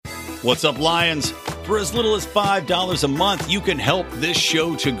What's up, Lions? For as little as $5 a month, you can help this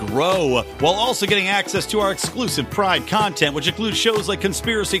show to grow, while also getting access to our exclusive Pride content, which includes shows like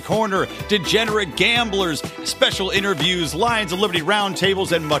Conspiracy Corner, Degenerate Gamblers, special interviews, Lions of Liberty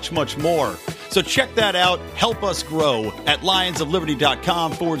roundtables, and much, much more. So check that out. Help us grow at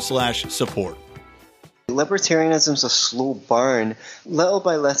lionsofliberty.com/support. Libertarianism is a slow burn. Little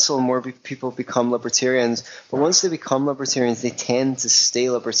by little, more people become libertarians. But once they become libertarians, they tend to stay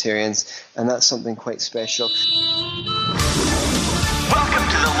libertarians. And that's something quite special. Welcome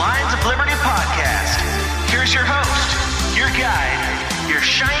to the Lions of Liberty podcast. Here's your host, your guide, your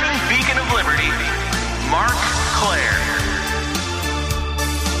shining beacon of liberty, Mark Claire.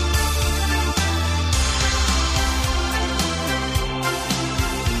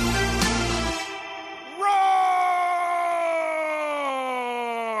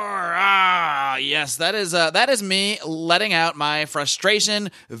 Yes, that is me letting out my frustration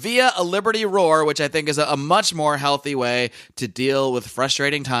via a Liberty roar, which I think is a much more healthy way to deal with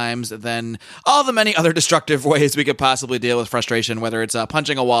frustrating times than all the many other destructive ways we could possibly deal with frustration, whether it's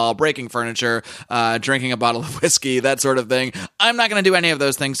punching a wall, breaking furniture, drinking a bottle of whiskey, that sort of thing. I'm not going to do any of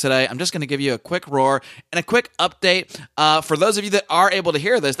those things today. I'm just going to give you a quick roar and a quick update. For those of you that are able to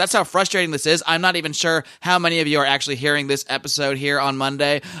hear this, that's how frustrating this is. I'm not even sure how many of you are actually hearing this episode here on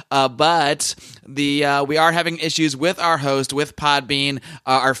Monday, but we are having issues with our host, with Podbean.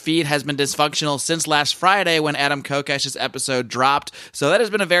 Our feed has been dysfunctional since last Friday when Adam Kokesh's episode dropped, so that has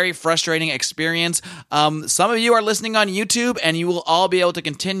been a very frustrating experience. Some of you are listening on YouTube, and you will all be able to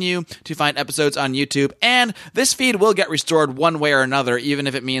continue to find episodes on YouTube, and this feed will get restored one way or another, even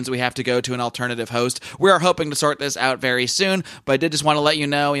if it means we have to go to an alternative host. We are hoping to sort this out very soon, but I did just want to let you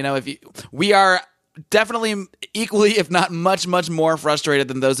know, we are definitely equally, if not much, much more frustrated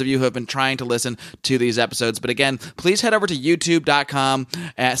than those of you who have been trying to listen to these episodes. But again, please head over to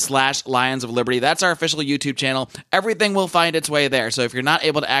youtube.com/Lions of Liberty. That's our official YouTube channel. Everything will find its way there. So if you're not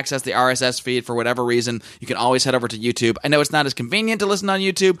able to access the RSS feed for whatever reason, you can always head over to YouTube. I know it's not as convenient to listen on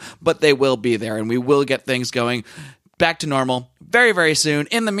YouTube, but they will be there, and we will get things going back to normal very, very soon.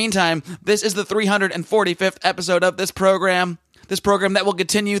 In the meantime, this is the 345th episode of this program. This program that will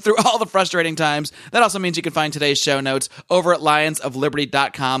continue through all the frustrating times. That also means you can find today's show notes over at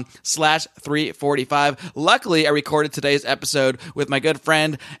lionsofliberty.com/345. Luckily, I recorded today's episode with my good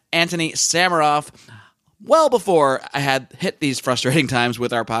friend, Anthony Samaroff, well before I had hit these frustrating times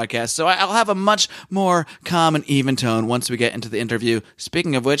with our podcast. So I'll have a much more calm and even tone once we get into the interview.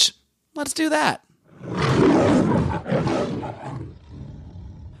 Speaking of which, let's do that.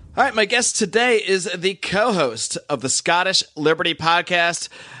 All right, my guest today is the co-host of the Scottish Liberty podcast.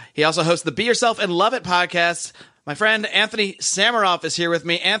 He also hosts the Be Yourself and Love It podcast. My friend Anthony Samaroff is here with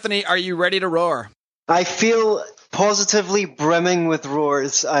me. Anthony, are you ready to roar? I feel positively brimming with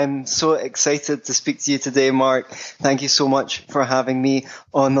roars. I'm so excited to speak to you today, Mark. Thank you so much for having me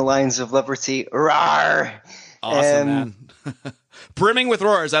on the Lions of Liberty. Roar! Awesome, man. Brimming with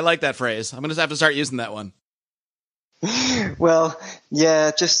roars. I like that phrase. I'm going to have to start using that one. Well, yeah,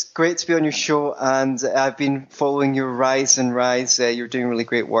 just great to be on your show, and I've been following your rise and rise. You're doing really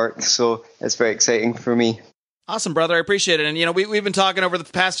great work, so it's very exciting for me. Awesome, brother. I appreciate it. And, we've been talking over the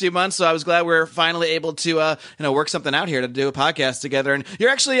past few months, so I was glad we were finally able to, work something out here to do a podcast together. And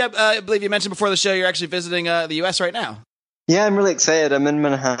you're actually, I believe you mentioned before the show, you're actually visiting the U.S. right now. Yeah, I'm really excited. I'm in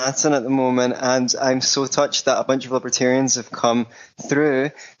Manhattan at the moment, and I'm so touched that a bunch of libertarians have come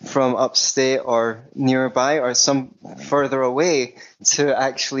through from upstate or nearby or some further away to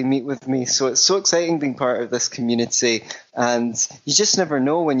actually meet with me. So it's so exciting being part of this community, and you just never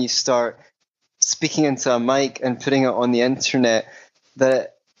know when you start speaking into a mic and putting it on the internet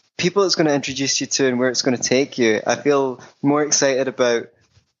that people it's going to introduce you to and where it's going to take you. I feel more excited about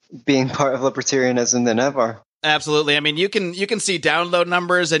being part of libertarianism than ever. Absolutely. I mean, you can see download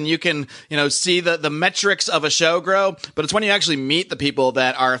numbers and you can, see the metrics of a show grow, but it's when you actually meet the people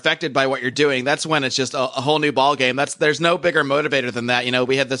that are affected by what you're doing. That's when it's just a whole new ball game. There's no bigger motivator than that.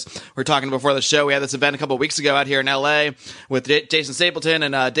 We had this, we were talking before the show, we had this event a couple of weeks ago out here in LA with Jason Stapleton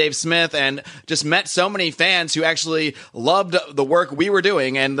and Dave Smith, and just met so many fans who actually loved the work we were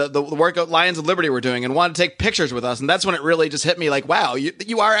doing and the work that Lions of Liberty were doing and wanted to take pictures with us. And that's when it really just hit me like, wow,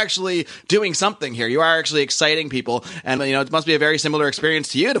 you are actually doing something here. You are actually excited people. And, it must be a very similar experience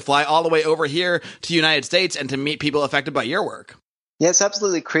to you to fly all the way over here to the United States and to meet people affected by your work. Yeah, it's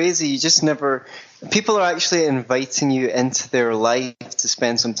absolutely crazy. You just never... People are actually inviting you into their life to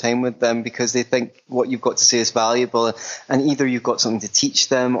spend some time with them because they think what you've got to say is valuable. And either you've got something to teach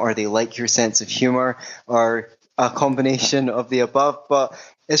them, or they like your sense of humor, or a combination of the above, but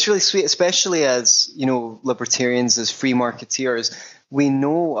it's really sweet, especially as, libertarians, as free marketeers. We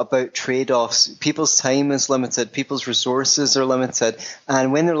know about trade-offs. People's time is limited. People's resources are limited.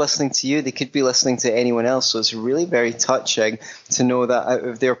 And when they're listening to you, they could be listening to anyone else. So it's really very touching to know that out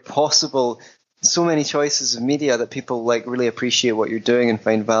of their possible so many choices of media, that people really appreciate what you're doing and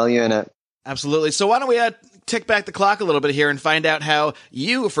find value in it. Absolutely. So why don't we tick back the clock a little bit here and find out how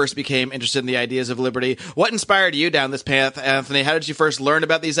you first became interested in the ideas of liberty. What inspired you down this path, Anthony? How did you first learn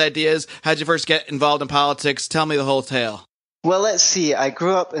about these ideas? How did you first get involved in politics? Tell me the whole tale. Well, let's see. I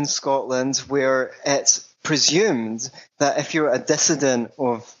grew up in Scotland, where it's presumed that if you're a dissident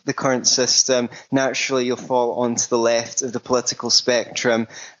of the current system, naturally you'll fall onto the left of the political spectrum.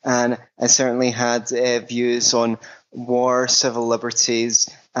 And I certainly had views on war, civil liberties,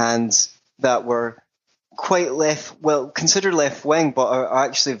 and that were quite considered left-wing, but are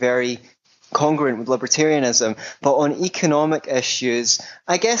actually very congruent with libertarianism. But on economic issues,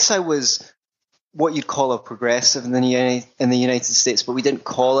 I guess I was what you'd call a progressive in the United States, but we didn't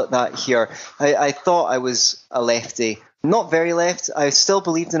call it that here. I thought I was a lefty. Not very left. I still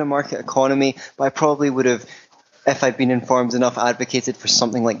believed in a market economy, but I probably would have, if I'd been informed enough, advocated for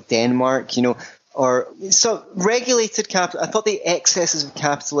something like Denmark, or so regulated capital. I thought the excesses of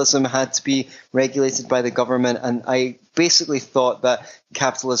capitalism had to be regulated by the government, and I basically thought that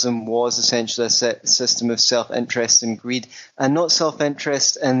capitalism was essentially a system of self-interest and greed, and not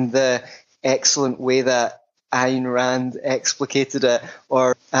self-interest in the excellent way that Ayn Rand explicated it,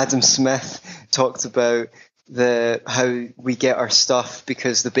 or Adam Smith talked about how we get our stuff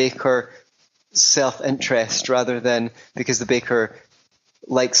because the baker self-interest rather than because the baker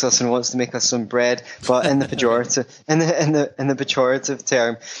likes us and wants to make us some bread, but in the pejorative, in the pejorative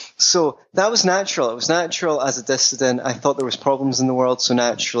term. So that was natural. It was natural as a dissident. I thought there was problems in the world, so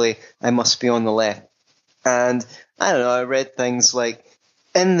naturally I must be on the left. And I don't know, I read things like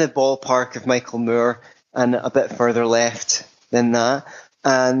in the ballpark of Michael Moore and a bit further left than that.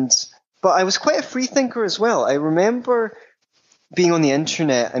 But I was quite a free thinker as well. I remember being on the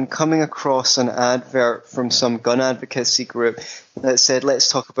internet and coming across an advert from some gun advocacy group that said, let's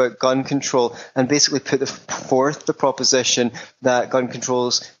talk about gun control, and basically put forth the proposition that gun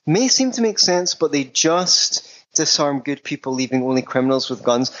controls may seem to make sense, but they just disarm good people, leaving only criminals with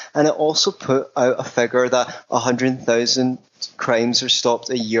guns. And it also put out a figure that 100,000 crimes are stopped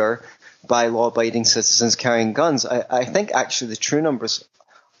a year by law-abiding citizens carrying guns. I think actually the true number is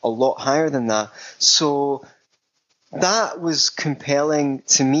a lot higher than that. So that was compelling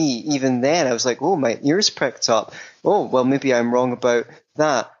to me even then. I was like, oh, my ears pricked up. Oh, well, maybe I'm wrong about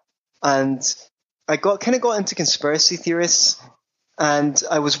that. And I got into conspiracy theorists, and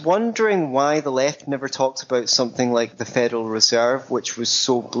I was wondering why the left never talked about something like the Federal Reserve, which was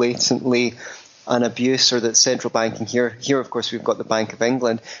so blatantly an abuse, or that central banking here. Here, of course, we've got the Bank of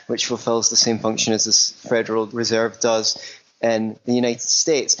England, which fulfills the same function as the Federal Reserve does in the United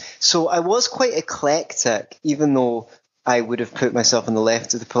States. So I was quite eclectic, even though I would have put myself on the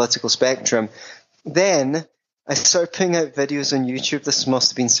left of the political spectrum. Then I started putting out videos on YouTube. This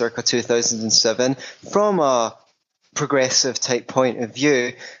must have been circa 2007, from a progressive type point of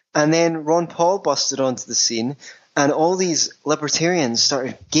view. And then Ron Paul busted onto the scene, and all these libertarians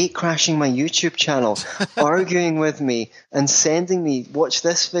started gate crashing my YouTube channel, arguing with me and sending me, watch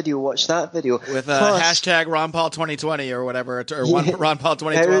this video, watch that video. With hashtag Ron Paul 2020 or whatever, or Ron Paul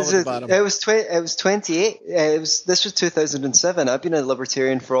 2012 at the bottom. It was 28. This was 2007. I've been a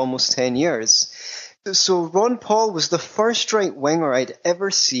libertarian for almost 10 years. So Ron Paul was the first right-winger I'd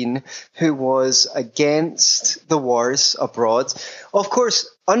ever seen who was against the wars abroad. Of course,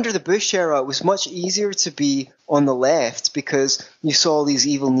 under the Bush era, it was much easier to be on the left because you saw all these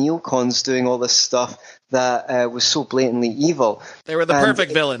evil neocons doing all this stuff that was so blatantly evil. They were the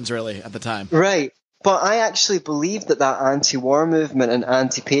perfect villains, really, at the time. Right. But I actually believed that anti-war movement and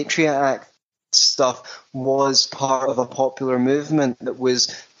anti-Patriot Act stuff was part of a popular movement that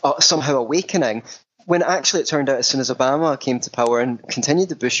was somehow awakening. When actually it turned out as soon as Obama came to power and continued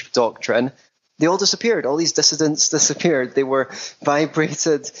the Bush doctrine, they all disappeared. All these dissidents disappeared. They were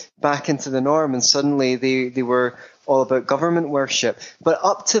vibrated back into the norm, and suddenly they were all about government worship. But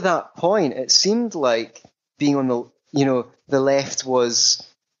up to that point, it seemed like being on the left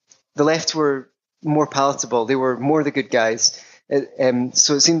were more palatable. They were more the good guys.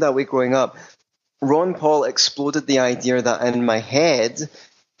 So it seemed that way growing up. Ron Paul exploded the idea that in my head,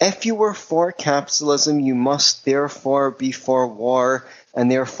 if you were for capitalism, you must therefore be for war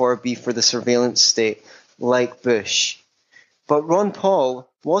and therefore be for the surveillance state, like Bush. But Ron Paul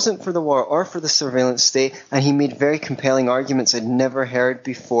wasn't for the war or for the surveillance state, and he made very compelling arguments I'd never heard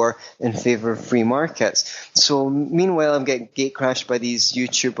before in favor of free markets. So meanwhile, I'm getting gatecrashed by these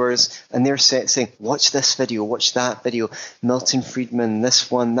YouTubers, and they're saying, watch this video, watch that video, Milton Friedman, this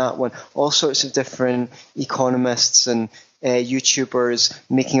one, that one, all sorts of different economists and YouTubers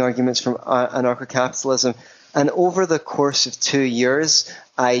making arguments from anarcho-capitalism. And over the course of 2 years,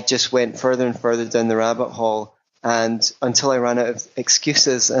 I just went further and further down the rabbit hole, and until I ran out of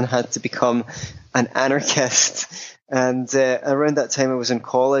excuses and had to become an anarchist. And around that time I was in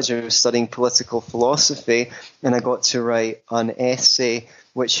college, I was studying political philosophy, and I got to write an essay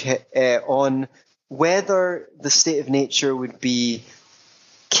which on whether the state of nature would be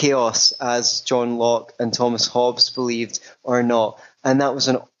chaos as John Locke and Thomas Hobbes believed or not. And that was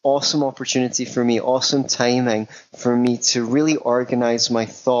an awesome opportunity for me, awesome timing for me to really organize my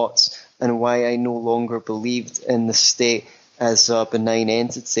thoughts and why I no longer believed in the state as a benign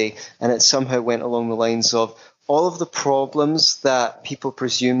entity. And it somehow went along the lines of all of the problems that people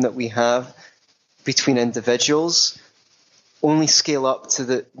presume that we have between individuals only scale up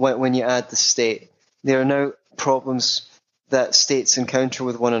to when you add the state. There are now problems that states encounter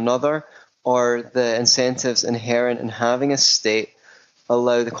with one another, or the incentives inherent in having a state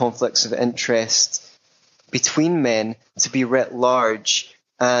allow the conflicts of interest between men to be writ large,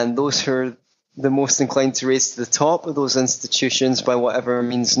 and those who are the most inclined to raise to the top of those institutions by whatever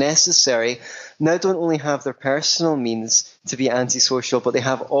means necessary now don't only have their personal means to be antisocial, but they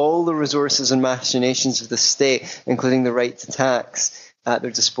have all the resources and machinations of the state, including the right to tax, at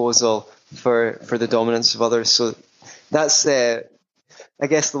their disposal for the dominance of others. So that's, I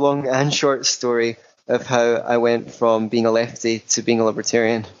guess, the long and short story of how I went from being a lefty to being a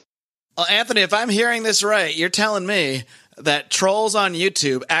libertarian. Well, Anthony, if I'm hearing this right, you're telling me that trolls on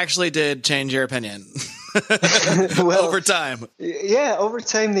YouTube actually did change your opinion well, over time. Yeah, over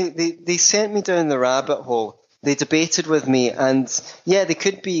time they sent me down the rabbit hole. They debated with me, and yeah, they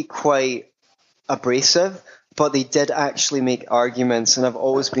could be quite abrasive, but they did actually make arguments, and I've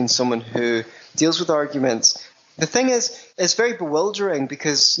always been someone who deals with arguments. The thing is, it's very bewildering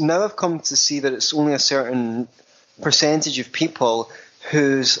because now I've come to see that it's only a certain percentage of people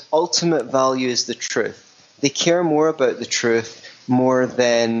whose ultimate value is the truth. They care more about the truth more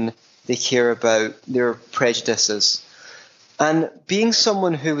than they care about their prejudices. And being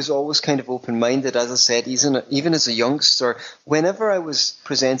someone who was always kind of open-minded, as I said, even as a youngster, whenever I was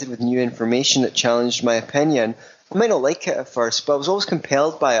presented with new information that challenged my opinion, I might not like it at first, but I was always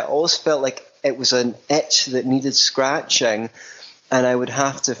compelled by it. I always felt like it was an itch that needed scratching, and I would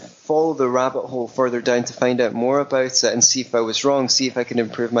have to follow the rabbit hole further down to find out more about it and see if I was wrong, see if I could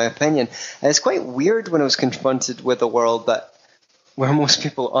improve my opinion. And it's quite weird when I was confronted with a world where most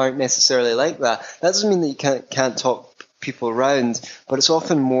people aren't necessarily like that. That doesn't mean that you can't talk people around, but it's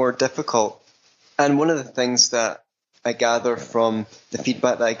often more difficult. And one of the things that I gather from the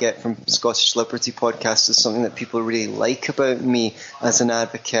feedback that I get from Scottish Liberty podcasts is something that people really like about me as an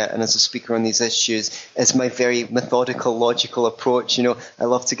advocate and as a speaker on these issues is my very methodical, logical approach. You know, I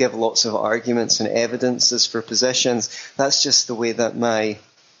love to give lots of arguments and evidences for positions. That's just the way that my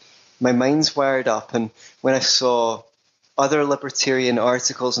mind's wired up. And when I saw other libertarian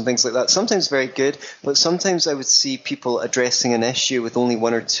articles and things like that, sometimes very good, but sometimes I would see people addressing an issue with only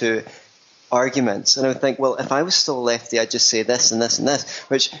one or two arguments, and I would think, well, if I was still a lefty, I'd just say this and this and this,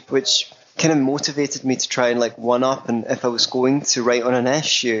 which kind of motivated me to try and like one up, and if I was going to write on an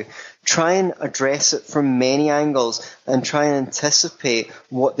issue, try and address it from many angles and try and anticipate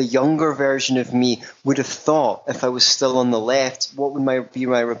what the younger version of me would have thought if I was still on the left, what would be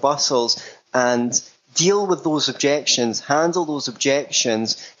my rebuttals, and deal with those objections, handle those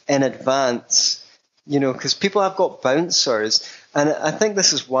objections in advance, you know, because people have got bouncers. And I think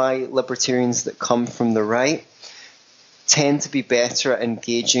this is why libertarians that come from the right tend to be better at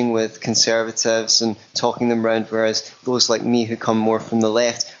engaging with conservatives and talking them round, whereas those like me who come more from the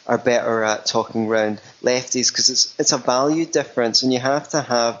left are better at talking round lefties, because it's a value difference, and you have to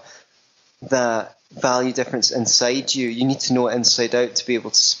have that value difference inside you. You need to know it inside out to be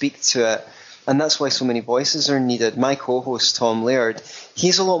able to speak to it. And that's why so many voices are needed. My co-host, Tom Laird,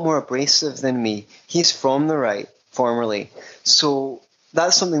 he's a lot more abrasive than me. He's from the right, formerly. So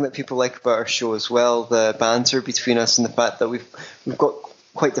that's something that people like about our show as well, the banter between us and the fact that we've got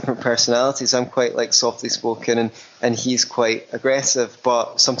quite different personalities. I'm quite like softly spoken and he's quite aggressive,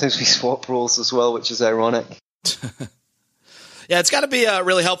 but sometimes we swap roles as well, which is ironic. Yeah, it's got to be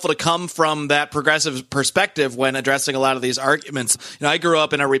really helpful to come from that progressive perspective when addressing a lot of these arguments. I grew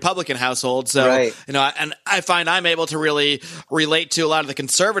up in a Republican household, so Right. and I find I'm able to really relate to a lot of the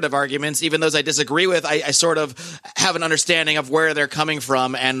conservative arguments, even those I disagree with. I sort of have an understanding of where they're coming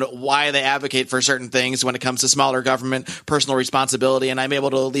from and why they advocate for certain things when it comes to smaller government, personal responsibility, and I'm able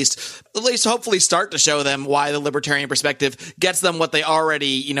to at least hopefully start to show them why the libertarian perspective gets them what they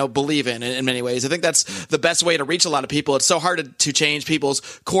already believe in many ways. I think that's the best way to reach a lot of people. It's so hard to change people's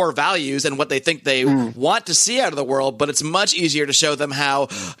core values and what they think they want to see out of the world, but it's much easier to show them how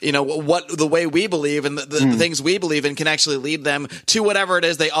what the way we believe and the things we believe in can actually lead them to whatever it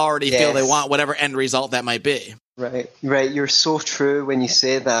is they already feel they want, whatever end result that might be. Right. You're so true when you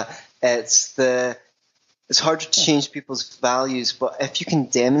say that. It's hard to change people's values, but if you can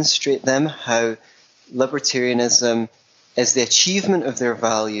demonstrate them how libertarianism is the achievement of their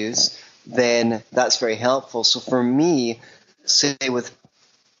values, then that's very helpful. So for me, say with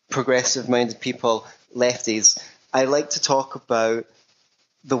progressive-minded people, lefties, I like to talk about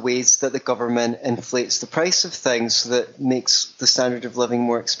the ways that the government inflates the price of things that makes the standard of living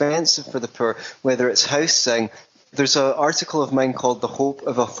more expensive for the poor, whether it's housing. There's an article of mine called The Hope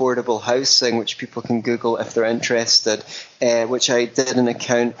of Affordable Housing, which people can Google if they're interested, which I did an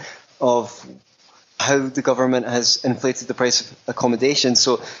account of how the government has inflated the price of accommodation.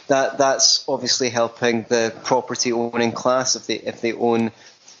 So that's obviously helping the property owning class if they own.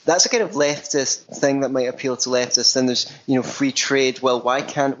 That's a kind of leftist thing that might appeal to leftists. Then there's free trade. Well, why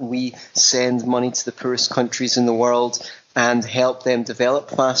can't we send money to the poorest countries in the world and help them develop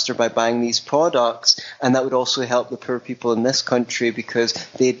faster by buying these products? And that would also help the poor people in this country because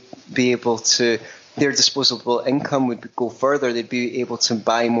they'd be able to. Their disposable income would go further. They'd be able to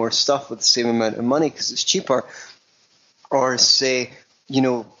buy more stuff with the same amount of money because it's cheaper. Or say,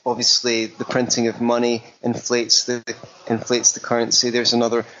 obviously the printing of money inflates the currency. There's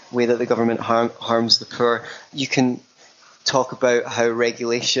another way that the government harms the poor. You can talk about how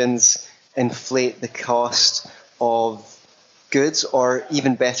regulations inflate the cost of goods, or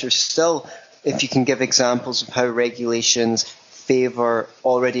even better still, if you can give examples of how regulations favour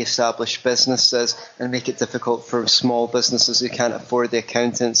already established businesses and make it difficult for small businesses who can't afford the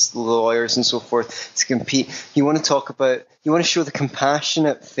accountants, the lawyers and so forth to compete. You want to show the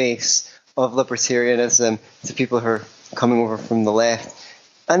compassionate face of libertarianism to people who are coming over from the left.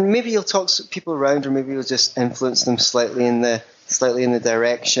 And maybe you'll talk people around, or maybe you'll just influence them slightly in the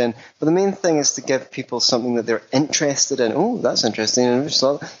direction. But the main thing is to give people something that they're interested in. Oh, that's interesting. I never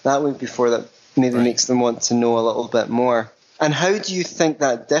saw that way before. That maybe makes them want to know a little bit more. And how do you think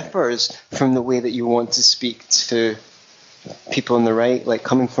that differs from the way that you want to speak to people on the right, like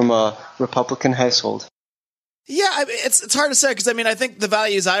coming from a Republican household? Yeah, it's hard to say because I think the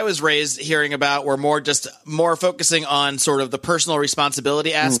values I was raised hearing about were more focusing on sort of the personal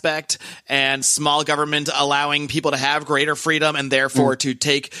responsibility aspect and small government allowing people to have greater freedom and therefore to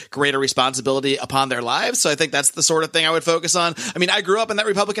take greater responsibility upon their lives. So I think that's the sort of thing I would focus on. I grew up in that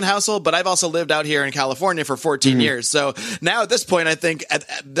Republican household, but I've also lived out here in California for 14 years. So now at this point, I think at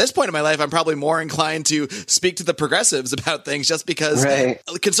this point in my life, I'm probably more inclined to speak to the progressives about things just because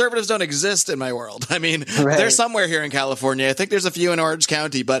conservatives don't exist in my world. They're somewhere here in California. I think there's a few in Orange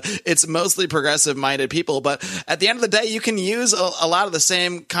County, but it's mostly progressive-minded people. But at the end of the day, you can use a lot of the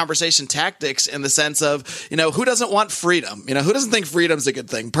same conversation tactics in the sense of, who doesn't want freedom? Who doesn't think freedom's a good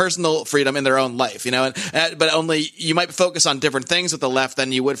thing? Personal freedom in their own life, but only you might focus on different things with the left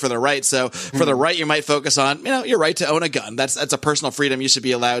than you would for the right. So for the right, you might focus on, your right to own a gun. That's a personal freedom you should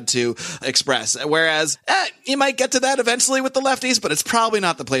be allowed to express. Whereas you might get to that eventually with the lefties, but it's probably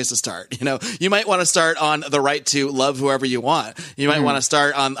not the place to start. You might want to start on the right to love whoever you want. You might want to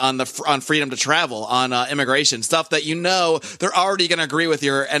start on freedom to travel, on immigration, stuff that they're already going to agree with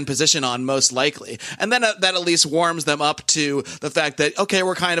your end position on most likely. And then that at least warms them up to the fact that, okay,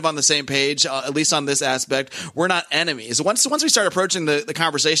 we're kind of on the same page, at least on this aspect. We're not enemies. Once we start approaching the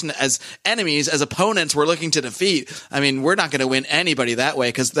conversation as enemies, as opponents we're looking to defeat, we're not going to win anybody that way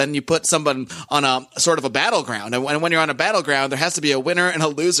because then you put someone on a sort of a battleground. And when you're on a battleground, there has to be a winner and a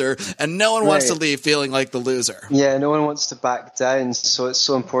loser, and no one wants to leave feeling like the loser. Yeah, no one wants to back down, so it's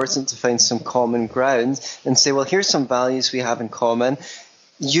so important to find some common ground and say, well, here's some values we have in common.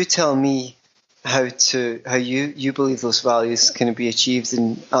 You tell me how you believe those values can be achieved,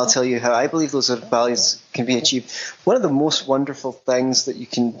 and I'll tell you how I believe those values can be achieved. One of the most wonderful things that you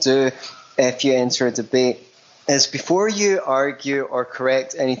can do if you enter a debate is before you argue or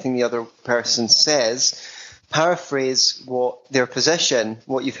correct anything the other person says, paraphrase their position,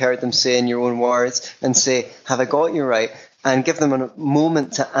 what you've heard them say in your own words, and say, have I got you right? and give them a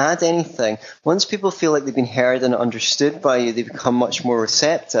moment to add anything. Once people feel like they've been heard and understood by you, they become much more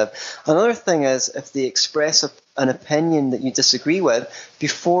receptive. Another thing is if they express an opinion that you disagree with,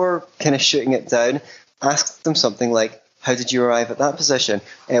 before kind of shooting it down, ask them something like, how did you arrive at that position?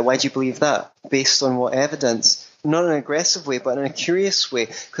 Why do you believe that? Based on what evidence? Not in an aggressive way, but in a curious way.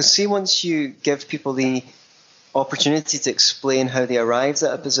 Because see, once you give people the opportunity to explain how they arrived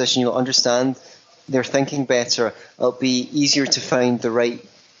at a position, you'll understand their thinking better. It'll be easier to find the right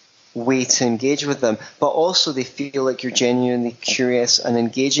way to engage with them. But also they feel like you're genuinely curious and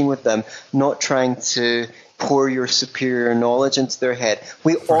engaging with them, not trying to pour your superior knowledge into their head.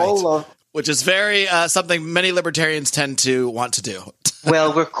 We all love... Which is very something many libertarians tend to want to do.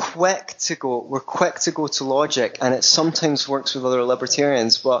 Well, we're quick to go to logic, and it sometimes works with other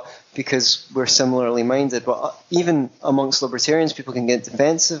libertarians, but because we're similarly minded. But even amongst libertarians, people can get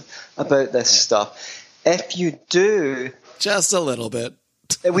defensive about this stuff. If you do, just a little bit.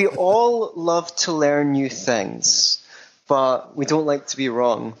 We all love to learn new things, but we don't like to be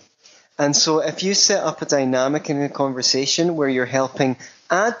wrong. And so if you set up a dynamic in a conversation where you're helping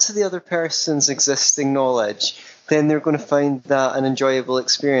add to the other person's existing knowledge, then they're going to find that an enjoyable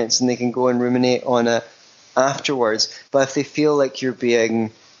experience and they can go and ruminate on it afterwards. But if they feel like you're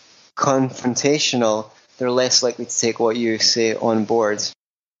being confrontational, they're less likely to take what you say on board.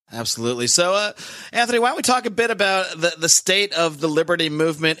 Absolutely. So, Anthony, why don't we talk a bit about the state of the liberty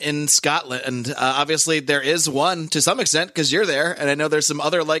movement in Scotland? And obviously there is one to some extent because you're there, and I know there's some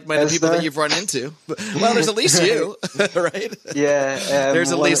other like-minded people that you've run into. Well, there's at least you, right? Yeah.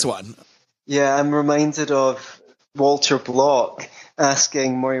 There's at least one. Yeah, I'm reminded of Walter Block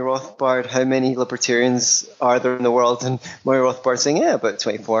asking Murray Rothbard how many libertarians are there in the world, and Murray Rothbard saying, yeah, about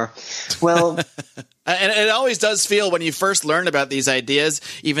 24. Well... And it always does feel when you first learn about these ideas,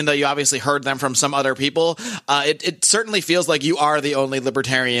 even though you obviously heard them from some other people, it certainly feels like you are the only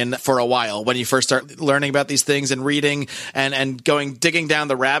libertarian for a while when you first start learning about these things and reading and digging down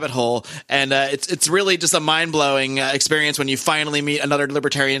the rabbit hole. And it's really just a mind-blowing experience when you finally meet another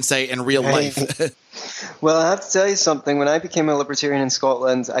libertarian, say, in real life. Well, I have to tell you something. When I became a libertarian in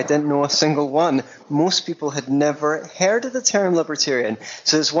Scotland, I didn't know a single one. Most people had never heard of the term libertarian.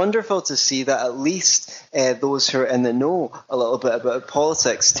 So it's wonderful to see that at least those who are in the know a little bit about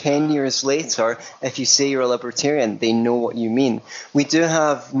politics, 10 years later, if you say you're a libertarian, they know what you mean. We do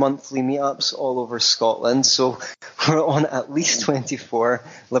have monthly meetups all over Scotland, so we're on at least 24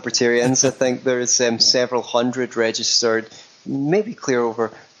 libertarians. I think there's several hundred registered, maybe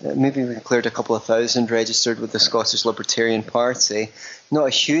we cleared a couple of thousand registered with the Scottish Libertarian Party. Not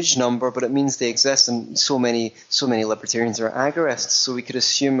a huge number, but it means they exist, and so many libertarians are agorists. So we could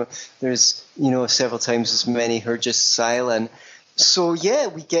assume there's several times as many who are just silent. So yeah,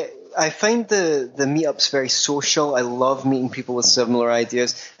 I find the meetups very social. I love meeting people with similar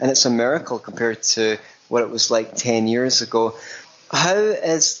ideas, and it's a miracle compared to what it was like 10 years ago. How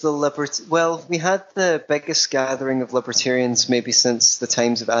is the Well, we had the biggest gathering of libertarians maybe since the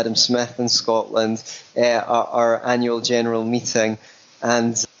times of Adam Smith in Scotland, our annual general meeting.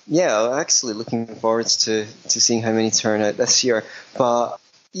 And yeah, actually looking forward to seeing how many turn out this year. But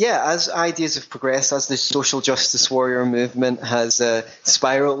yeah, as ideas have progressed, as the social justice warrior movement has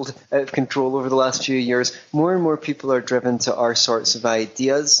spiraled out of control over the last few years, more and more people are driven to our sorts of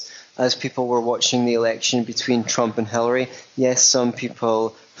ideas. As people were watching the election between Trump and Hillary, yes, some people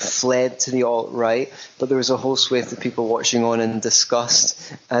fled to the alt-right, but there was a whole swathe of people watching on in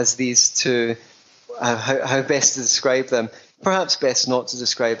disgust as these two, how best to describe them, perhaps best not to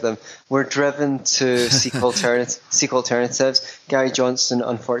describe them, were driven to seek alternatives. Gary Johnson,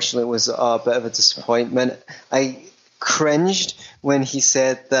 unfortunately, was a bit of a disappointment. I cringed when he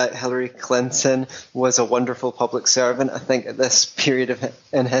said that Hillary Clinton was a wonderful public servant. I think at this period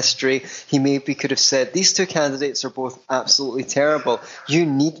in history, he maybe could have said, these two candidates are both absolutely terrible. You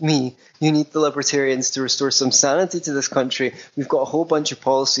need me. You need the libertarians to restore some sanity to this country. We've got a whole bunch of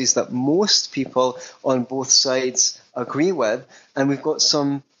policies that most people on both sides agree with, and we've got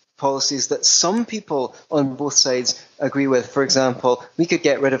some policies that some people on both sides agree with. For example, we could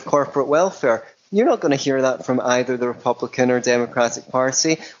get rid of corporate welfare. You're not going to hear that from either the Republican or Democratic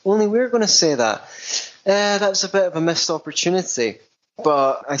Party. Only we're going to say that. That's a bit of a missed opportunity.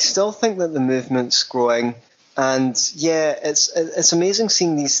 But I still think that the movement's growing. And yeah, it's amazing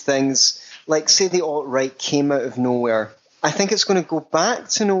seeing these things. Like, say the alt-right came out of nowhere. I think it's going to go back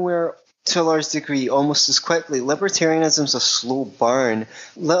to nowhere to a large degree almost as quickly. Libertarianism's a slow burn.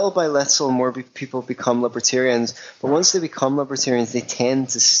 Little by little, more people become libertarians. But once they become libertarians, they tend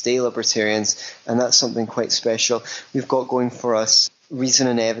to stay libertarians. And that's something quite special we've got going for us. reason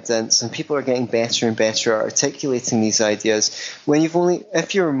and evidence, and people are getting better and better at articulating these ideas.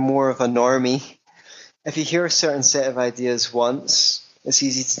 If you're more of a normie, if you hear a certain set of ideas once, it's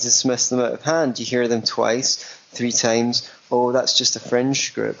easy to dismiss them out of hand. You hear them twice, 3 times, oh, that's just a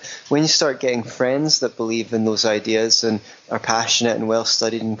fringe group. When you start getting friends that believe in those ideas and are passionate and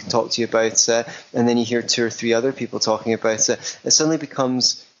well-studied and can talk to you about it, and then you hear 2 or 3 other people talking about it, it suddenly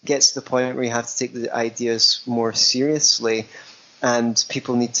gets to the point where you have to take the ideas more seriously, and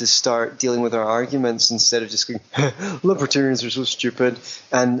people need to start dealing with our arguments instead of just going, libertarians are so stupid.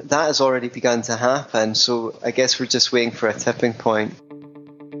 And that has already begun to happen, so I guess we're just waiting for a tipping point.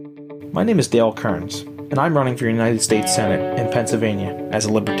 My name is Dale Kearns, and I'm running for United States Senate in Pennsylvania as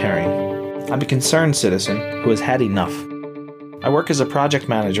a libertarian. I'm a concerned citizen who has had enough. I work as a project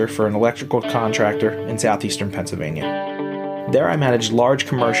manager for an electrical contractor in southeastern Pennsylvania. There I manage large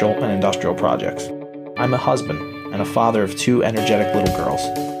commercial and industrial projects. I'm a husband and a father of 2 energetic little girls.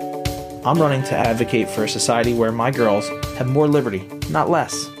 I'm running to advocate for a society where my girls have more liberty, not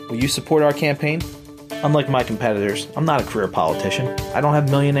less. Will you support our campaign? Unlike my competitors, I'm not a career politician. I don't have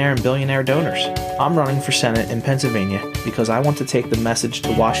millionaire and billionaire donors. I'm running for Senate in Pennsylvania because I want to take the message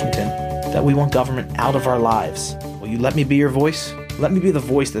to Washington that we want government out of our lives. Will you let me be your voice? Let me be the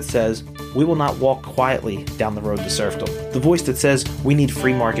voice that says, we will not walk quietly down the road to serfdom. The voice that says we need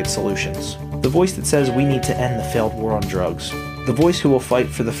free market solutions. The voice that says we need to end the failed war on drugs. The voice who will fight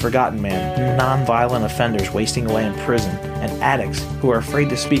for the forgotten man, non-violent offenders wasting away in prison, and addicts who are afraid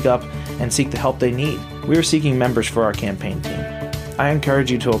to speak up and seek the help they need. We are seeking members for our campaign team. I encourage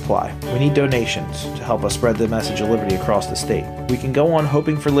you to apply. We need donations to help us spread the message of liberty across the state. We can go on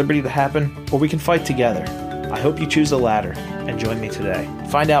hoping for liberty to happen, or we can fight together. I hope you choose the latter and join me today.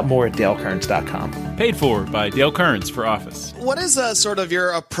 Find out more at DaleKearns.com. Paid for by Dale Kearns for office. What is sort of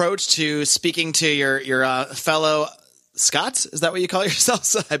your approach to speaking to your fellow Scots? Is that what you call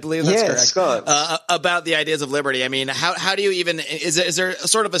yourselves? I believe that's correct. Scots. About the ideas of liberty. I mean, how do you even is there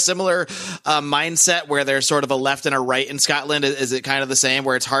sort of a similar mindset where there's sort of a left and a right in Scotland? Is it kind of the same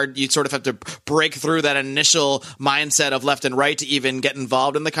where it's hard? You sort of have to break through that initial mindset of left and right to even get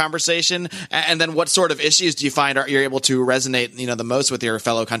involved in the conversation. And then, what sort of issues do you find you're able to resonate, the most with your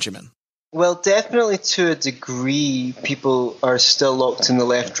fellow countrymen? Well, definitely to a degree, people are still locked in the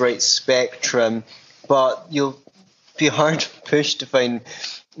left-right spectrum, but you'll be hard pushed to find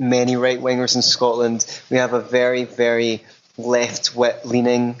many right-wingers in Scotland. We have a very, very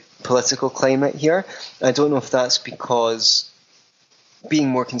left-leaning political climate here. I don't know if that's because being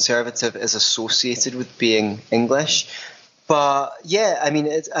more conservative is associated with being English. But yeah, I mean,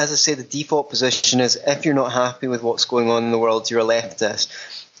 as I say, the default position is if you're not happy with what's going on in the world, you're a leftist.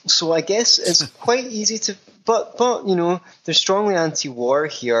 So I guess it's quite easy to, but they're strongly anti-war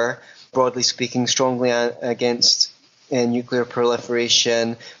here, broadly speaking, strongly against nuclear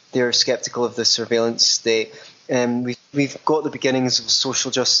proliferation. They're skeptical of the surveillance state. We've got the beginnings of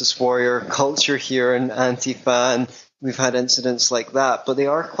social justice warrior culture here in Antifa, and we've had incidents like that, but they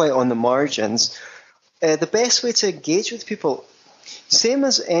are quite on the margins. The best way to engage with people, same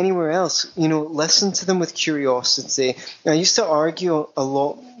as anywhere else, listen to them with curiosity. I used to argue a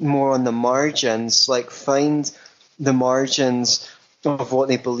lot more on the margins, like find the margins of what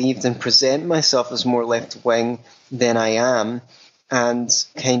they believed and present myself as more left-wing than I am, and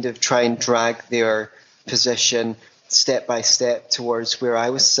kind of try and drag their position step by step towards where I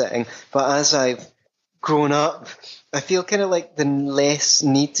was sitting. But as I've grown up, I feel kind of like the less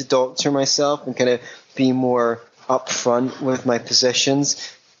need to doctor myself and kind of be more upfront with my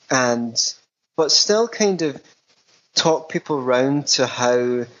positions, but still kind of talk people around to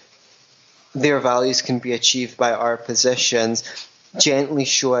how their values can be achieved by our positions, gently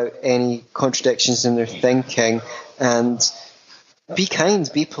show out any contradictions in their thinking, and be kind,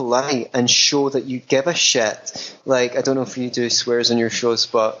 be polite, and show that you give a shit. Like, I don't know if you do swears on your shows,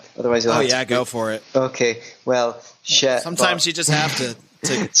 but otherwise you'll have to... go for it. Okay, well, shit. Sometimes you just have to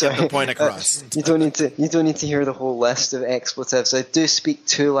get the point across. You don't need to hear the whole list of expletives. I do speak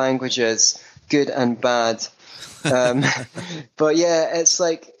 2 languages, good and bad. But yeah, it's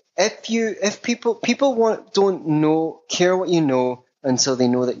like if people don't care what you know until they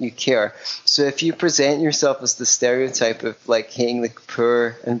know that you care. So if you present yourself as the stereotype of like hating the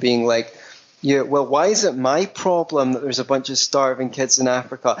poor and being like, yeah, well, why is it my problem that there's a bunch of starving kids in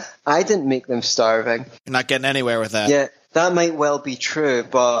Africa? I didn't make them starving. You're not getting anywhere with that. Yeah, that might well be true,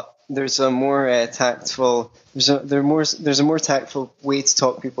 but there's a more tactful. There's a more tactful way to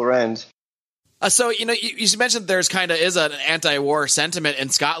talk people around. So, you mentioned there's is an anti-war sentiment in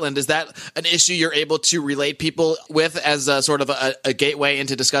Scotland. Is that an issue you're able to relate people with as a sort of a gateway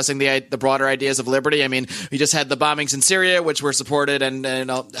into discussing the broader ideas of liberty? I mean, we just had the bombings in Syria, which were supported and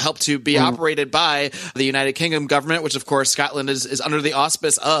helped to be operated by the United Kingdom government, which, of course, Scotland is under the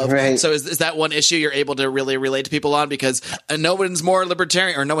auspice of. Right. So is that one issue you're able to really relate to people on? Because no one's more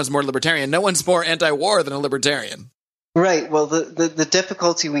anti-war than a libertarian. Right. Well, the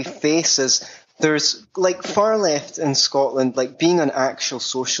difficulty we face is there's far left in Scotland, being an actual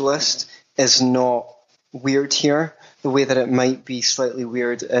socialist is not weird here, the way that it might be slightly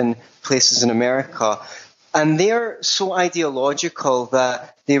weird in places in America. And they're so ideological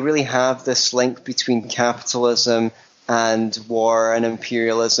that they really have this link between capitalism and war and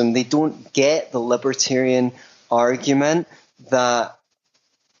imperialism. They don't get the libertarian argument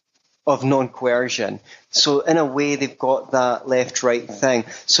of non-coercion. So in a way, they've got that left-right thing.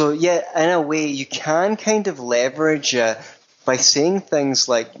 So yeah, in a way, you can kind of leverage it by saying things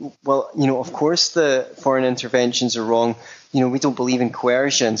like, well, of course the foreign interventions are wrong. We don't believe in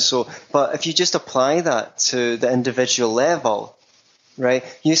coercion. But if you just apply that to the individual level, right?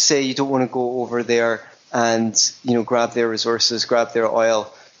 You say you don't want to go over there and, grab their resources, grab their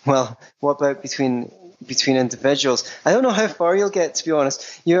oil. Well, what about between individuals? I don't know how far you'll get, to be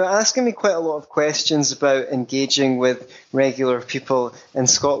honest. You're asking me quite a lot of questions about engaging with regular people in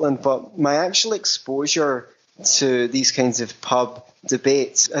Scotland, but my actual exposure to these kinds of pub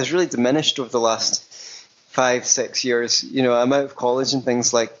debates has really diminished over the last 5-6 years. I'm out of college and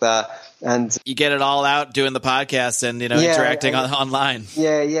things like that. And you get it all out doing the podcast and, interacting online.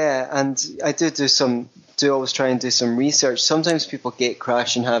 Yeah. And I do always try and do some research. Sometimes people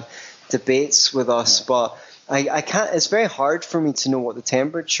gatecrash and have debates with us, but I can't. It's very hard for me to know what the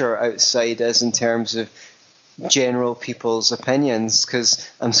temperature outside is in terms of general people's opinions because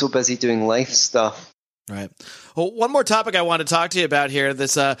I'm so busy doing life stuff. Right. Well, one more topic I want to talk to you about here,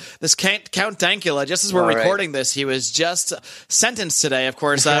 this Count Dankula. Just as we're recording this, he was just sentenced today. Of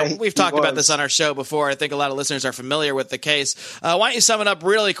course, we've talked about this on our show before. I think a lot of listeners are familiar with the case. Why don't you sum it up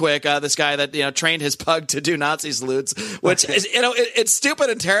really quick? This guy that trained his pug to do Nazi salutes, which is it's stupid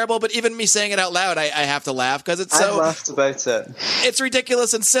and terrible. But even me saying it out loud, I have to laugh because it's so. I laughed about it. It's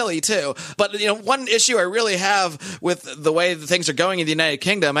ridiculous and silly too. But one issue I really have with the way that things are going in the United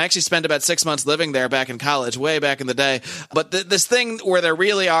Kingdom. I actually spent about 6 months living there back in college, way back in the day. But this thing where there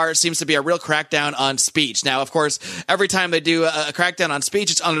really seems to be a real crackdown on speech. Now, of course, every time they do a crackdown on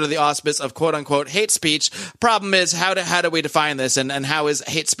speech, it's under the auspice of quote unquote hate speech. Problem is, how do we define this, and how is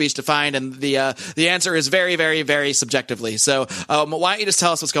hate speech defined? And the answer is very, very, very subjectively. So why don't you just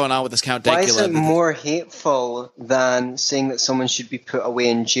tell us what's going on with this Count Dankula? Why is it more hateful than saying that someone should be put away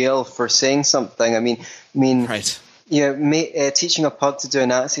in jail for saying something? I mean, right. Teaching a pug to do a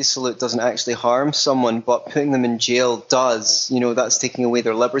Nazi salute doesn't actually harm someone, but putting them in jail does. That's taking away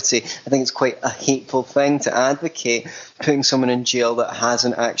their liberty. I think it's quite a hateful thing to advocate, putting someone in jail that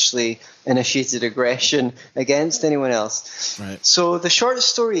hasn't actually initiated aggression against anyone else. Right. So the short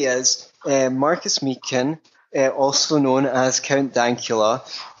story is Marcus Meekin, also known as Count Dankula,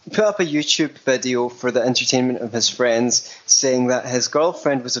 put up a YouTube video for the entertainment of his friends saying that his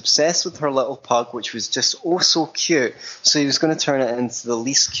girlfriend was obsessed with her little pug, which was just so cute. So he was going to turn it into the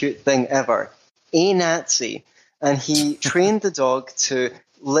least cute thing ever, a Nazi. And he trained the dog to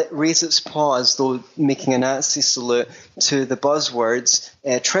raise its paw as though making a Nazi salute to the buzzwords,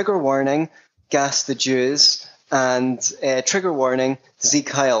 trigger warning, gas the Jews, and trigger warning, Sieg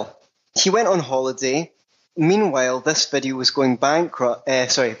Heil. He went on holiday. Meanwhile, this video was going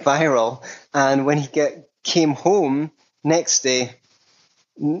viral, and when he came home next day,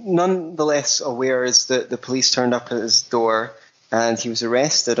 none the less aware is that the police turned up at his door, and he was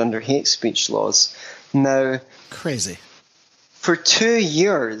arrested under hate speech laws. Now, crazy. For 2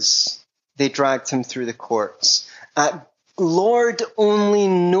 years, they dragged him through the courts. Lord only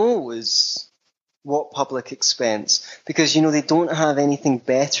knows what public expense, because they don't have anything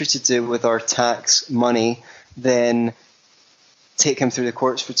better to do with our tax money than take him through the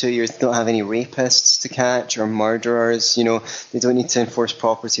courts for 2 years. They don't have any rapists to catch or murderers. They don't need to enforce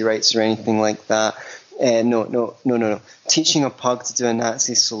property rights or anything like that. No. Teaching a pug to do a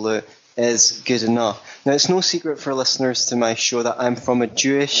Nazi salute is good enough. Now, it's no secret for listeners to my show that I'm from a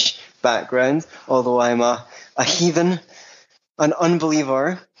Jewish background, although I'm a heathen, an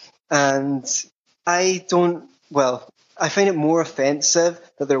unbeliever, and I find it more offensive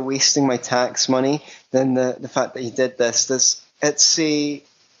that they're wasting my tax money than the fact that he did this.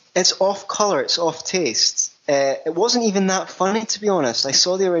 It's off color, it's off taste. It wasn't even that funny, to be honest. I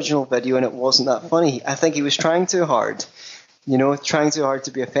saw the original video and it wasn't that funny. I think he was trying too hard. trying too hard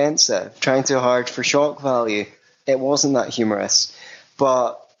to be offensive, trying too hard for shock value. It wasn't that humorous,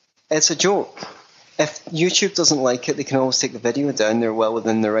 but it's a joke. If YouTube doesn't like it, they can always take the video down. They're well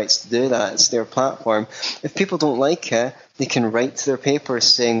within their rights to do that. It's their platform. If people don't like it, they can write to their papers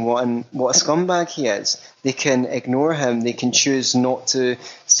saying what a scumbag he is. They can ignore him. They can choose not to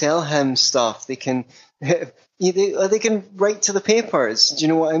tell him stuff. They can write to the papers. Do you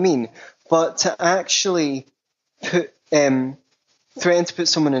know what I mean? But to actually threaten to put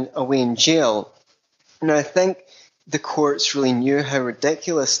someone away in jail, now I think the courts really knew how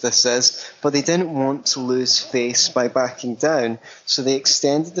ridiculous this is, but they didn't want to lose face by backing down. So they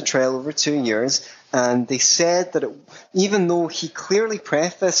extended the trial over 2 years, and they said that even though he clearly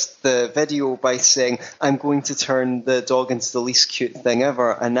prefaced the video by saying, I'm going to turn the dog into the least cute thing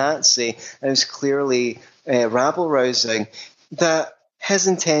ever, a Nazi, and it was clearly rabble-rousing, that his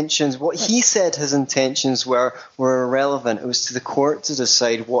intentions, what he said his intentions were irrelevant. It was to the court to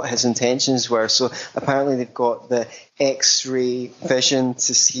decide what his intentions were. So apparently they've got the X-ray vision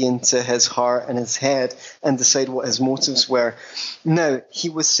to see into his heart and his head and decide what his motives were. Now, he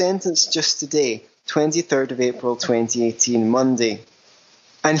was sentenced just today, 23rd of April 2018, Monday.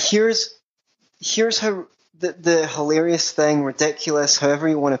 And here's how the hilarious thing, ridiculous, however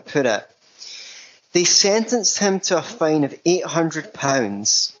you want to put it. They sentenced him to a fine of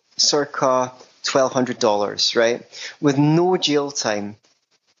 £800, circa $1,200, right? With no jail time.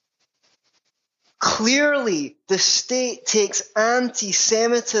 Clearly, the state takes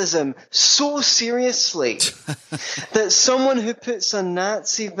anti-Semitism so seriously that someone who puts a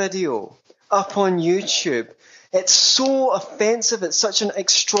Nazi video up on YouTube, it's so offensive, it's such an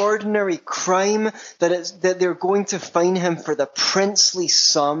extraordinary crime that they're going to fine him for the princely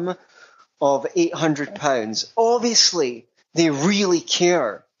sum of £800. Obviously, they really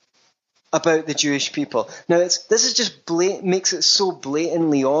care about the Jewish people. Now, this is just makes it so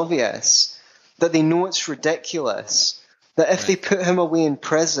blatantly obvious that they know it's ridiculous. That if they put him away in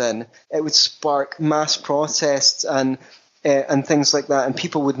prison, it would spark mass protests and things like that, and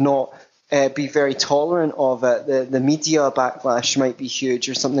people would not be very tolerant of it. The media backlash might be huge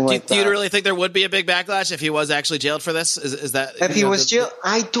or something like that. Do you really think there would be a big backlash if he was actually jailed for this? Is that if he was jailed?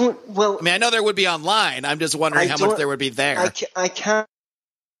 I don't. Well, I mean, I know there would be online. I'm just wondering how much there would be there. I can't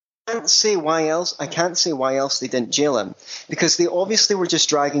say why else. I can't say why else they didn't jail him, because they obviously were just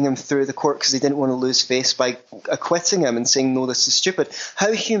dragging him through the court because they didn't want to lose face by acquitting him and saying no, this is stupid.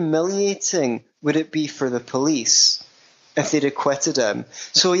 How humiliating would it be for the police if they'd acquitted him?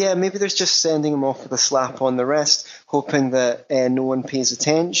 So yeah, maybe they're just sending him off with a slap on the wrist, hoping that no one pays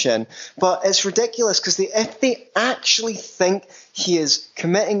attention. But it's ridiculous because if they actually think he is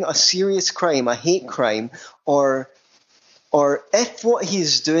committing a serious crime, a hate crime, or if what he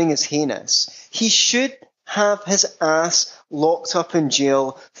is doing is heinous, he should have his ass locked up in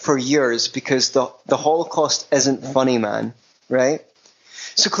jail for years, because the Holocaust isn't funny, man, right?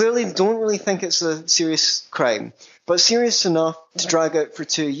 So clearly they don't really think it's a serious crime, but serious enough to drag out for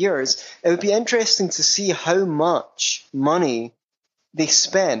 2 years. It would be interesting to see how much money they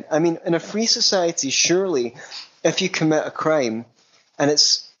spend. I mean, in a free society, surely if you commit a crime and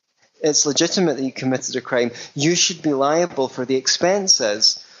it's legitimate that you committed a crime, you should be liable for the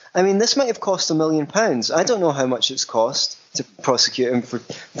expenses. I mean, this might have cost £1 million. I don't know how much it's cost to prosecute him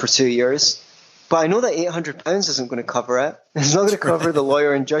for 2 years. But I know that £800 isn't going to cover it. It's not going to cover the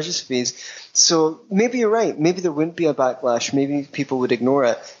lawyer and judge's fees. So maybe you're right. Maybe there wouldn't be a backlash. Maybe people would ignore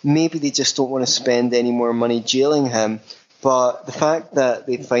it. Maybe they just don't want to spend any more money jailing him. But the fact that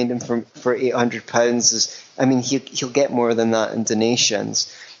they fined him for £800 is, I mean, he'll get more than that in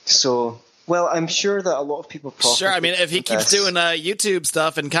donations. So, well, I'm sure that a lot of people profit. Sure. I mean, if he keeps doing YouTube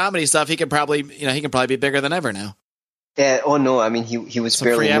stuff and comedy stuff, he can probably be bigger than ever now. Oh no! I mean, he was some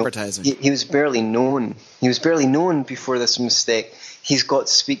barely free advertising. He was barely known. He was barely known before this mistake. He's got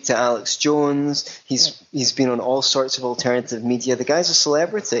to speak to Alex Jones. He's been on all sorts of alternative media. The guy's a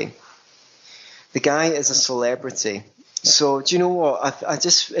celebrity. The guy is a celebrity. So do you know what? It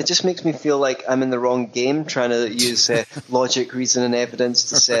just makes me feel like I'm in the wrong game, trying to use logic, reason, and evidence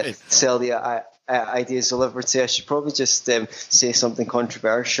to sell the ideas of liberty. I should probably just say something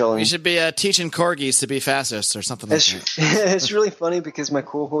controversial. You should be teaching corgis to be fascists or something like that. It's really funny because my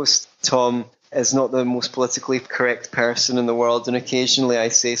co-host Tom is not the most politically correct person in the world, and occasionally I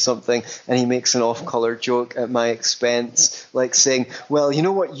say something and he makes an off-color joke at my expense, like saying, well, you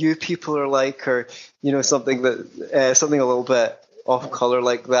know what you people are like, or something a little bit off color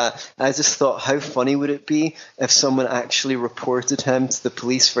like that. I just thought, how funny would it be if someone actually reported him to the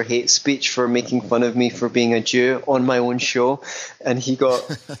police for hate speech for making fun of me for being a Jew on my own show, and he got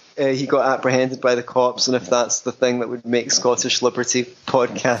apprehended by the cops. And if that's the thing that would make Scottish Liberty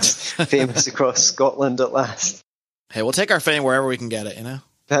Podcast famous across Scotland at last. Hey, we'll take our fame wherever we can get it, you know?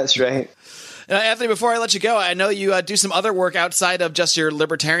 That's right. Anthony, before I let you go, I know you do some other work outside of just your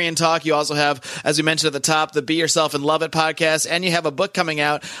libertarian talk. You also have, as we mentioned at the top, the Be Yourself and Love It podcast, and you have a book coming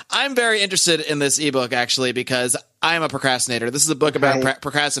out. I'm very interested in this ebook, actually, because I'm a procrastinator. This is a book about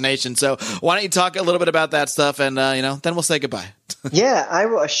procrastination. So why don't you talk a little bit about that stuff, and then we'll say goodbye. Yeah, I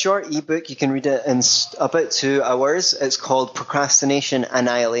wrote a short ebook. You can read it in about 2 hours. It's called Procrastination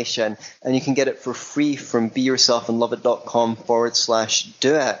Annihilation, and you can get it for free from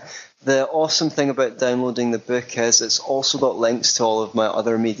beyourselfandloveit.com/do-it. The awesome thing about downloading the book is it's also got links to all of my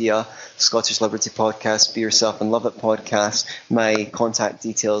other media, Scottish Liberty Podcast, Be Yourself and Love It podcast, my contact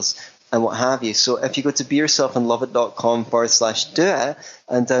details, and what have you. So if you go to beyourselfandloveit.com/do-it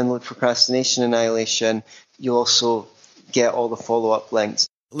and download Procrastination Annihilation, you'll also get all the follow-up links.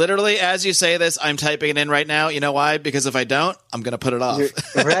 Literally, as you say this, I'm typing it in right now. You know why? Because if I don't, I'm going to put it off.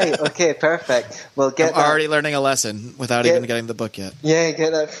 Right. Okay, perfect. Well, I'm already learning a lesson without even getting the book yet. Yeah,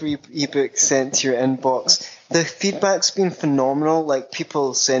 get that free ebook sent to your inbox. The feedback's been phenomenal. Like,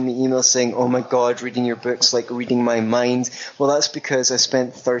 people send me emails saying, oh my God, reading your book's like reading my mind. Well, that's because I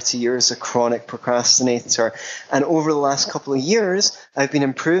spent 30 years a chronic procrastinator. And over the last couple of years, I've been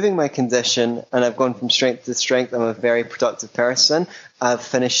improving my condition, and I've gone from strength to strength. I'm a very productive person. I've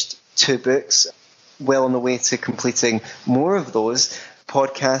finished 2 books, well on the way to completing more of those.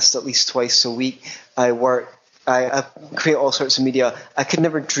 Podcasts at least twice a week. I create all sorts of media. I could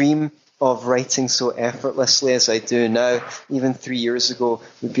never dream of writing so effortlessly as I do now. Even 3 years ago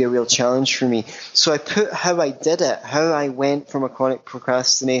would be a real challenge for me. So I put how I did it, how I went from a chronic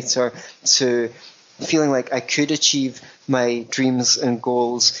procrastinator to feeling like I could achieve my dreams and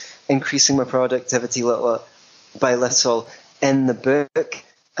goals, increasing my productivity little by little in the book.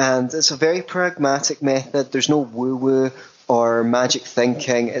 And it's a very pragmatic method. There's no woo-woo or magic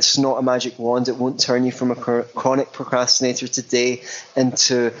thinking. It's not a magic wand. It won't turn you from a chronic procrastinator today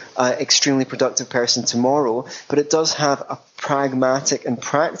into an extremely productive person tomorrow, but it does have a pragmatic and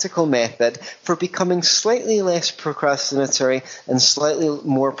practical method for becoming slightly less procrastinatory and slightly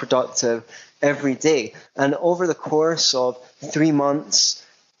more productive every day. And over the course of 3 months,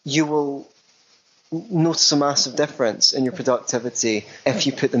 you will notice a massive difference in your productivity if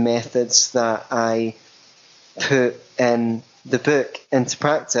you put the methods that I put in the book into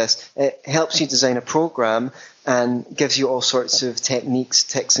practice. It helps you design a program and gives you all sorts of techniques,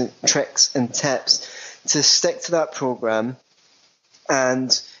 tricks and tips to stick to that program,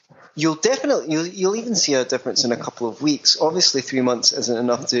 and you'll even see a difference in a couple of weeks. Obviously 3 months isn't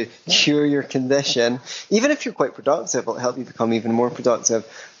enough to cure your condition. Even if you're quite productive, it'll help you become even more productive,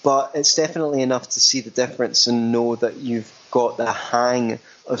 but it's definitely enough to see the difference and know that you've got the hang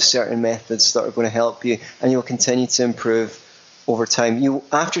of certain methods that are going to help you, and you'll continue to improve over time.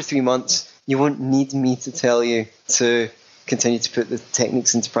 After 3 months, you won't need me to tell you to continue to put the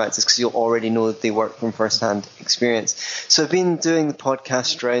techniques into practice, because you'll already know that they work from first-hand experience. So I've been doing the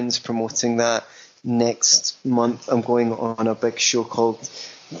podcast rounds, promoting that. Next month, I'm going on a big show called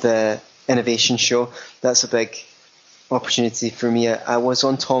the Innovation Show. That's a big opportunity for me. I was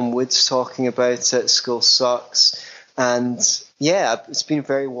on Tom Woods talking about it, School Sucks, and yeah, it's been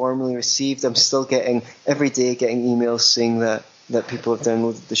very warmly received. I'm still every day getting emails saying that people have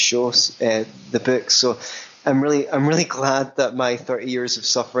downloaded the shows, the book. So I'm really glad that my 30 years of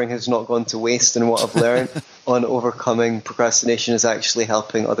suffering has not gone to waste, and what I've learned on overcoming procrastination is actually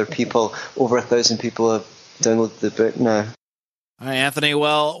helping other people. Over 1,000 people have downloaded the book now. All right, Anthony.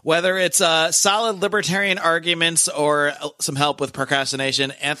 Well, whether it's solid libertarian arguments or some help with procrastination,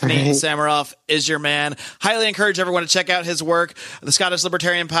 Anthony Samaroff is your man. Highly encourage everyone to check out his work, the Scottish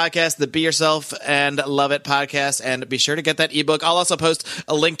Libertarian Podcast, the Be Yourself and Love It podcast, and be sure to get that ebook. I'll also post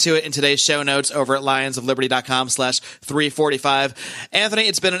a link to it in today's show notes over at lionsofliberty.com/345. Anthony,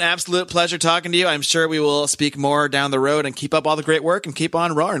 it's been an absolute pleasure talking to you. I'm sure we will speak more down the road, and keep up all the great work and keep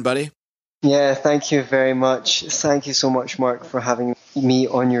on roaring, buddy. Yeah, thank you very much. Thank you so much, Mark, for having me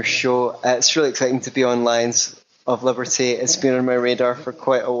on your show. It's really exciting to be on Lions of Liberty. It's been on my radar for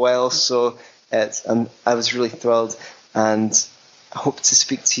quite a while, so I was really thrilled, and I hope to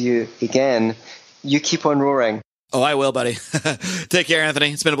speak to you again. You keep on roaring. Oh, I will, buddy. Take care,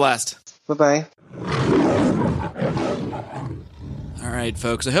 Anthony. It's been a blast. Bye-bye. All All right,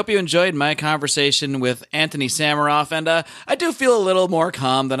 folks, I hope you enjoyed my conversation with Anthony Samaroff, and I do feel a little more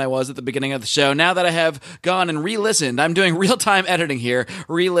calm than I was at the beginning of the show now that I have gone and re-listened. I'm doing real-time editing here,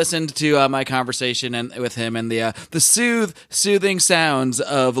 re-listened to my conversation with him and the soothing sounds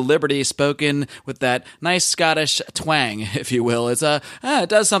of liberty spoken with that nice Scottish twang, if you will. It's it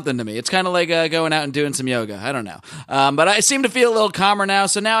does something to me. It's kind of like going out and doing some yoga. I don't know. But I seem to feel a little calmer now,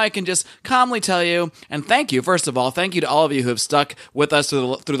 so now I can just calmly tell you, and thank you, first of all, thank you to all of you who have stuck with us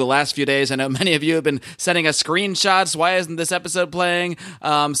through the last few days. I know many of you have been sending us screenshots. Why isn't this episode playing?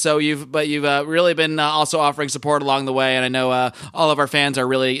 So you've really been also offering support along the way, and I know all of our fans are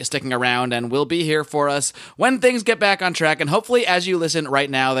really sticking around and will be here for us when things get back on track, and hopefully as you listen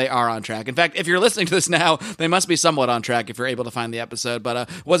right now, they are on track. In fact, if you're listening to this now, they must be somewhat on track if you're able to find the episode, but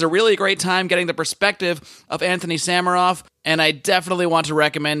it was a really great time getting the perspective of Anthony Samaroff. And I definitely want to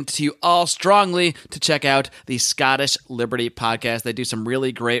recommend to you all strongly to check out the Scottish Liberty podcast. They do some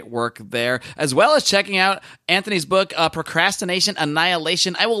really great work there, as well as checking out Anthony's book, Procrastination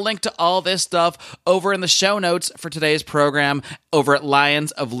Annihilation. I will link to all this stuff over in the show notes for today's program over at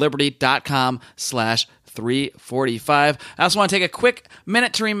lionsofliberty.com/345. I also want to take a quick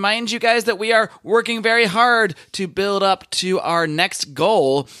minute to remind you guys that we are working very hard to build up to our next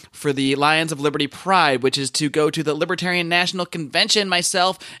goal for the Lions of Liberty Pride, which is to go to the Libertarian National Convention.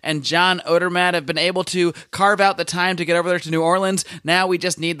 Myself and John Odermatt have been able to carve out the time to get over there to New Orleans. Now we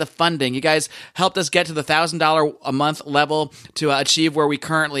just need the funding. You guys helped us get to the $1,000 a month level to achieve where we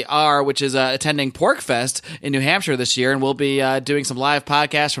currently are, which is attending PorcFest in New Hampshire this year, and we'll be doing some live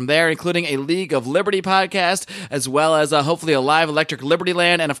podcasts from there, including a League of Liberty podcast, as well as hopefully a live Electric Liberty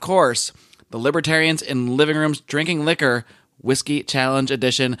Land, and of course, the Libertarians in Living Rooms Drinking Liquor Whiskey Challenge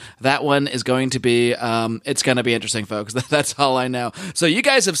Edition. That one is going to be, it's going to be interesting, folks. That's all I know. So you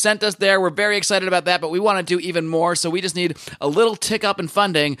guys have sent us there. We're very excited about that, but we want to do even more. So we just need a little tick up in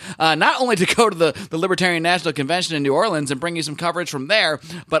funding, not only to go to the Libertarian National Convention in New Orleans and bring you some coverage from there,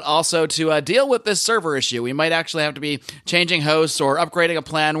 but also to deal with this server issue. We might actually have to be changing hosts or upgrading a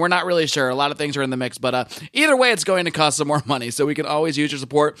plan. We're not really sure. A lot of things are in the mix, but either way, it's going to cost some more money. So we can always use your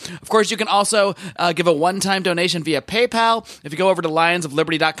support. Of course, you can also give a one-time donation via PayPal. If you go over to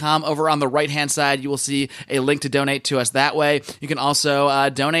lionsofliberty.com, over on the right-hand side, you will see a link to donate to us that way. You can also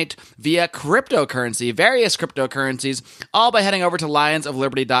donate via cryptocurrency, various cryptocurrencies, all by heading over to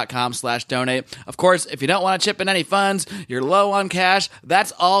lionsofliberty.com/donate. Of course, if you don't want to chip in any funds, you're low on cash,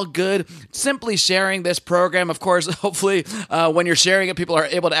 that's all good. Simply sharing this program, of course, hopefully when you're sharing it, people are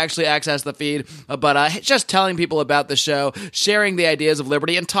able to actually access the feed, but just telling people about the show, sharing the ideas of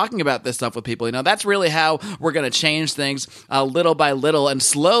liberty, and talking about this stuff with people, you know, that's really how we're going to change things little by little, and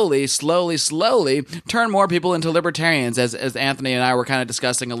slowly turn more people into libertarians, as Anthony and I were kind of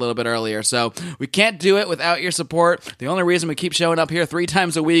discussing a little bit earlier. So we can't do it without your support. The only reason we keep showing up here 3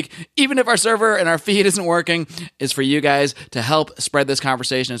 times a week, even if our server and our feed isn't working, is for you guys to help spread this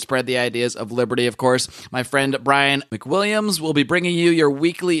conversation and spread the ideas of liberty. Of course, my friend Brian McWilliams will be bringing you your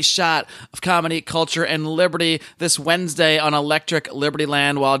weekly shot of comedy, culture, and liberty this Wednesday on Electric Liberty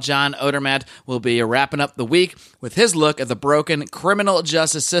Land, while John Odermatt will be wrapping up the week with his look at the broken criminal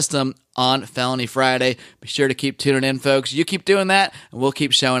justice system on Felony Friday. Be sure to keep tuning in, folks. You keep doing that, and we'll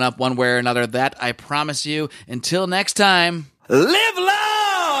keep showing up one way or another. That I promise you. Until next time, live long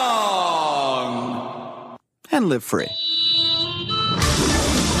and live free.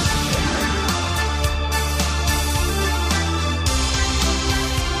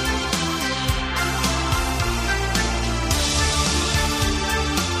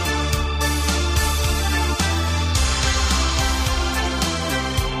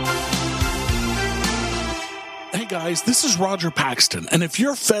 Guys, this is Roger Paxton, and if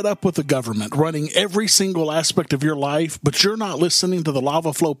you're fed up with the government running every single aspect of your life, but you're not listening to the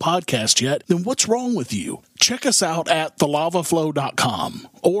Lava Flow podcast yet, then what's wrong with you? Check us out at thelavaflow.com,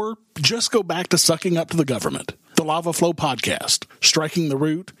 or just go back to sucking up to the government. The Lava Flow podcast, striking the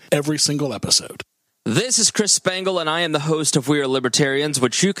root every single episode. This is Chris Spangle, and I am the host of We Are Libertarians,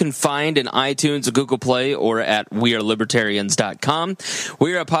 which you can find in iTunes, Google Play, or at wearelibertarians.com.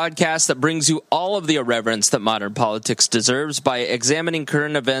 We are a podcast that brings you all of the irreverence that modern politics deserves by examining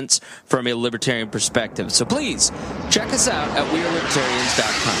current events from a libertarian perspective. So please, check us out at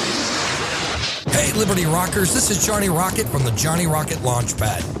wearelibertarians.com. Hey, Liberty Rockers, this is Johnny Rocket from the Johnny Rocket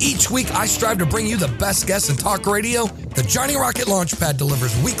Launchpad. Each week, I strive to bring you the best guests in talk radio. The Johnny Rocket Launchpad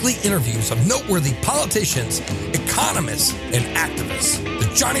delivers weekly interviews of noteworthy politicians, economists, and activists. The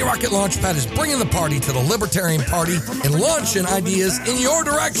Johnny Rocket Launchpad is bringing the party to the Libertarian Party and launching ideas in your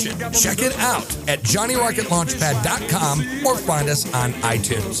direction. Check it out at JohnnyRocketLaunchpad.com or find us on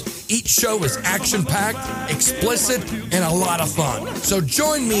iTunes. Each show is action-packed, explicit, and a lot of fun. So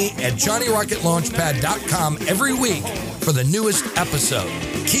join me at JohnnyRocketLaunchpad.com every week for the newest episode.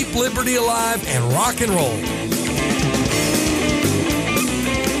 Keep liberty alive and rock and roll.